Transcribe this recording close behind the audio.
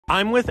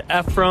I'm with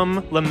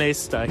EFREM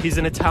LAMESTA. He's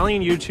an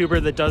Italian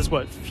YouTuber that does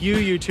what few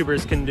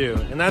YouTubers can do,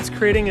 and that's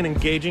creating an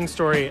engaging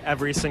story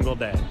every single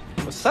day.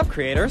 What's up,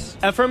 creators?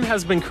 EFREM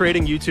has been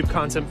creating YouTube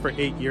content for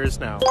 8 years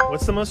now.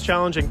 What's the most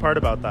challenging part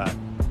about that?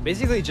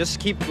 Basically, just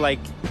keep the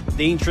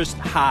interest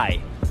high.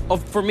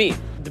 For me,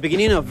 at the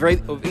beginning of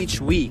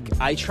each week,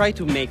 I try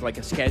to make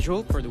a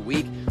schedule for the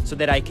week so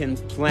that I can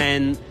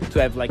plan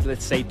to have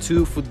let's say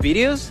 2 food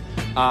videos,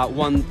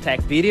 1 tech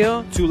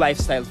video, 2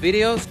 lifestyle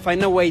videos.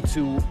 Find a way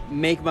to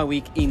make my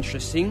week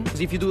interesting. Because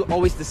if you do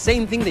always the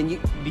same thing, then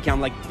you become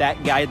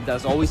that guy that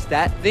does always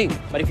that thing.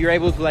 But if you're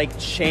able to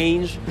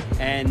change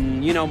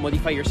and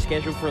modify your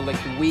schedule for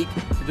the week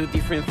to do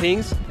different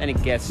things, then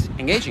it gets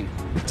engaging.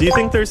 Do you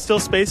think there's still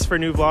space for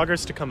new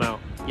vloggers to come out?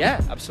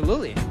 Yeah,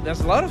 absolutely. There's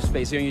a lot of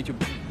space here on YouTube.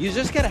 You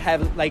just gotta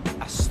have a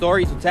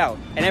story to tell,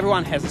 and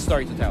everyone has a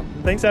story to tell.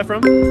 Thanks,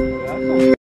 EFREM.